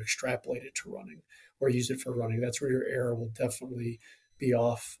trying to extrapolate it to running or use it for running. That's where your error will definitely be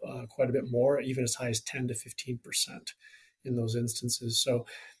off quite a bit more, even as high as 10 to 15% in those instances. So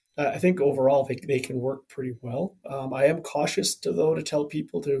I think overall they can work pretty well. I am cautious to tell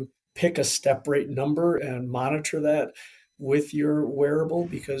people to pick a step rate number and monitor that with your wearable,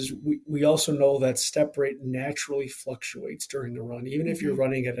 because we also know that step rate naturally fluctuates during the run. Even if you're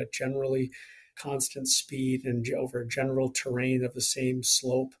running at a generally constant speed and over a general terrain of the same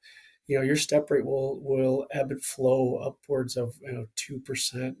slope, your step rate will ebb and flow upwards of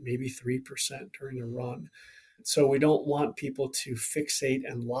 2%, maybe 3% during the run. So we don't want people to fixate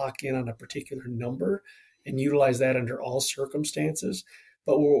and lock in on a particular number and utilize that under all circumstances.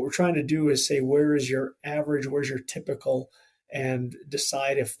 But what we're trying to do is say, where is your average, where's your typical, and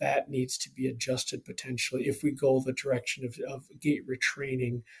decide if that needs to be adjusted potentially if we go the direction of gait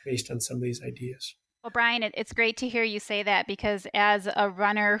retraining based on some of these ideas. Well, Brian, it's great to hear you say that, because as a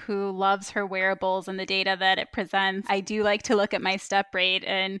runner who loves her wearables and the data that it presents, I do like to look at my step rate.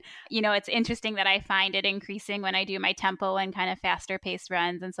 And, it's interesting that I find it increasing when I do my tempo and kind of faster paced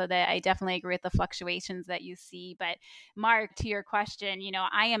runs. And so that I definitely agree with the fluctuations that you see. But Mark, to your question,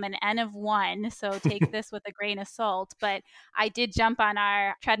 I am an N of 1, so take this with a grain of salt. But I did jump on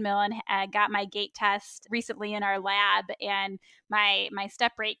our treadmill and got my gait test recently in our lab, and my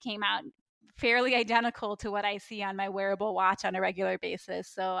step rate came out fairly identical to what I see on my wearable watch on a regular basis.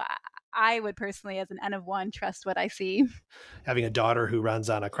 So I would personally, as an N of 1, trust what I see. Having a daughter who runs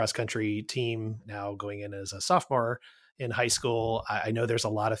on a cross-country team now, going in as a sophomore in high school, I know there's a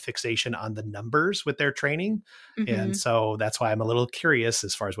lot of fixation on the numbers with their training. And so that's why I'm a little curious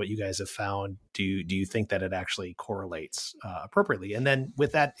as far as what you guys have found. Do you think that it actually correlates appropriately? And then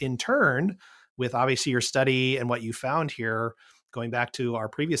with that in turn, with obviously your study and what you found here, going back to our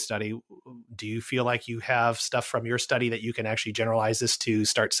previous study, do you feel like you have stuff from your study that you can actually generalize this to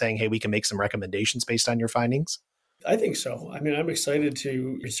start saying, hey, we can make some recommendations based on your findings? I think so. I'm excited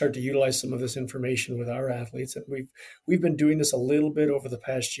to start to utilize some of this information with our athletes. And we've been doing this a little bit over the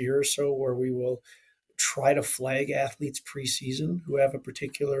past year or so, where we will try to flag athletes preseason who have a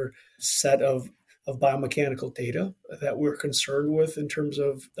particular set of biomechanical data that we're concerned with in terms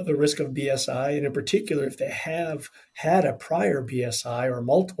of the risk of BSI. And in particular, if they have had a prior BSI or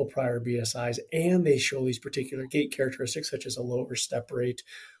multiple prior BSIs, and they show these particular gait characteristics, such as a lower step rate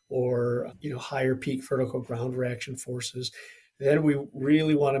or higher peak vertical ground reaction forces, then we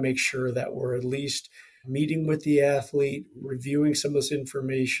really want to make sure that we're at least meeting with the athlete, reviewing some of this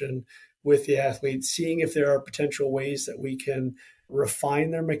information with the athlete, seeing if there are potential ways that we can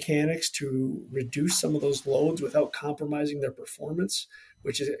refine their mechanics to reduce some of those loads without compromising their performance,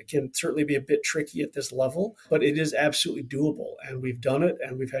 which can certainly be a bit tricky at this level, but it is absolutely doable. And we've done it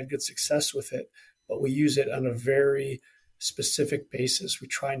and we've had good success with it, but we use it on a very specific basis. We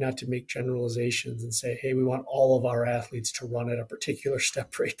try not to make generalizations and say, hey, we want all of our athletes to run at a particular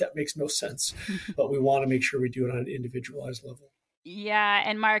step rate. That makes no sense, but we want to make sure we do it on an individualized level. Yeah.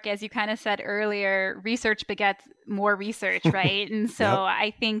 And Mark, as you kind of said earlier, research begets more research, right? And so yep.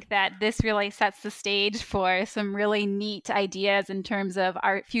 I think that this really sets the stage for some really neat ideas in terms of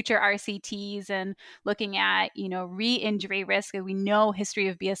our future RCTs and looking at, re-injury risk. We know history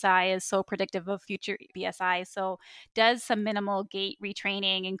of BSI is so predictive of future BSI. So does some minimal gait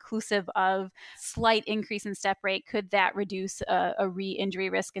retraining, inclusive of slight increase in step rate, could that reduce a re-injury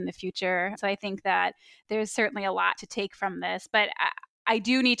risk in the future? So I think that there's certainly a lot to take from this. But I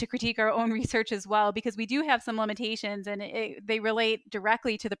do need to critique our own research as well, because we do have some limitations, and they relate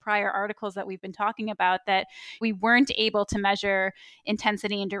directly to the prior articles that we've been talking about, that we weren't able to measure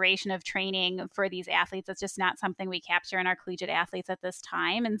intensity and duration of training for these athletes. That's just not something we capture in our collegiate athletes at this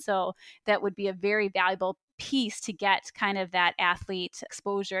time. And so that would be a very valuable piece to get kind of that athlete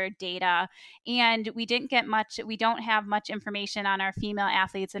exposure data. And we don't have much information on our female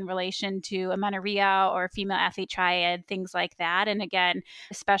athletes in relation to amenorrhea or female athlete triad, things like that. And again,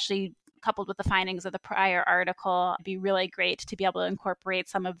 especially coupled with the findings of the prior article, it'd be really great to be able to incorporate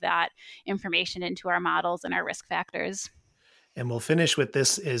some of that information into our models and our risk factors. And we'll finish with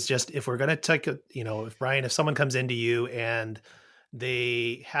this is just, if we're going to take, if someone comes into you and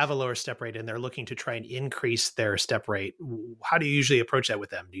they have a lower step rate and they're looking to try and increase their step rate, how do you usually approach that with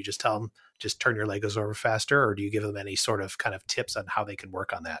them? Do you just tell them, just turn your Legos over faster, or do you give them any sort of kind of tips on how they can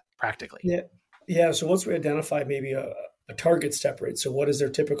work on that practically? Yeah. Yeah. So once we identify maybe a target step rate, so what is their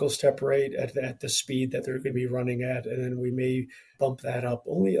typical step rate at the speed that they're going to be running at, and then we may bump that up.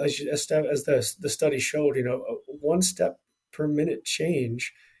 Only as the study showed, 1 step per minute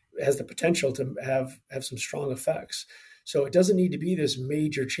change has the potential to have some strong effects. So it doesn't need to be this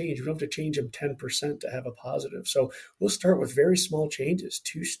major change. We don't have to change them 10% to have a positive. So we'll start with very small changes,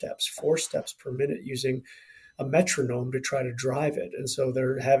 2 steps, 4 steps per minute, using a metronome to try to drive it. And so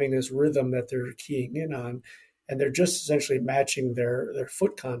they're having this rhythm that they're keying in on, and they're just essentially matching their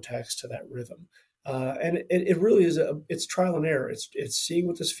foot contacts to that rhythm. And it really is it's trial and error. It's seeing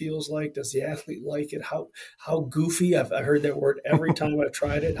what this feels like. Does the athlete like it? How goofy? I heard that word every time I've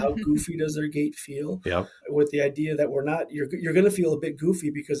tried it. How goofy does their gait feel? Yep. With the idea that you're going to feel a bit goofy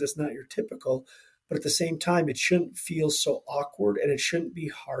because it's not your typical, but at the same time, it shouldn't feel so awkward, and it shouldn't be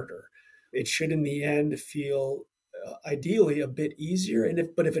harder. It should, in the end, feel ideally a bit easier.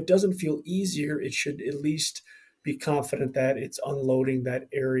 But if it doesn't feel easier, it should at least be confident that it's unloading that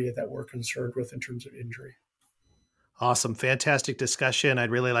area that we're concerned with in terms of injury. Awesome. Fantastic discussion.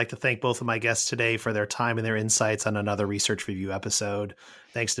 I'd really like to thank both of my guests today for their time and their insights on another Research Review episode.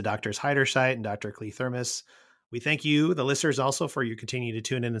 Thanks to Drs. Heiderscheit and Dr. Klee-Thermis. We thank you, the listeners, also for your continuing to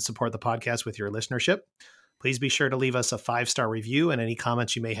tune in and support the podcast with your listenership. Please be sure to leave us a 5-star review and any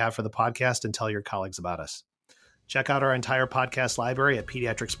comments you may have for the podcast, and tell your colleagues about us. Check out our entire podcast library at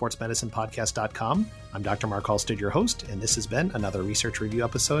pediatricsportsmedicinepodcast.com. I'm Dr. Mark Halstead, your host, and this has been another Research Review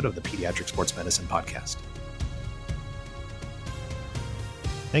episode of the Pediatric Sports Medicine Podcast.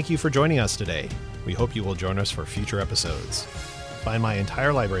 Thank you for joining us today. We hope you will join us for future episodes. Find my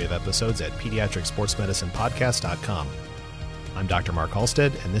entire library of episodes at pediatricsportsmedicinepodcast.com. I'm Dr. Mark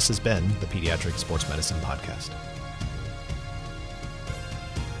Halstead, and this has been the Pediatric Sports Medicine Podcast.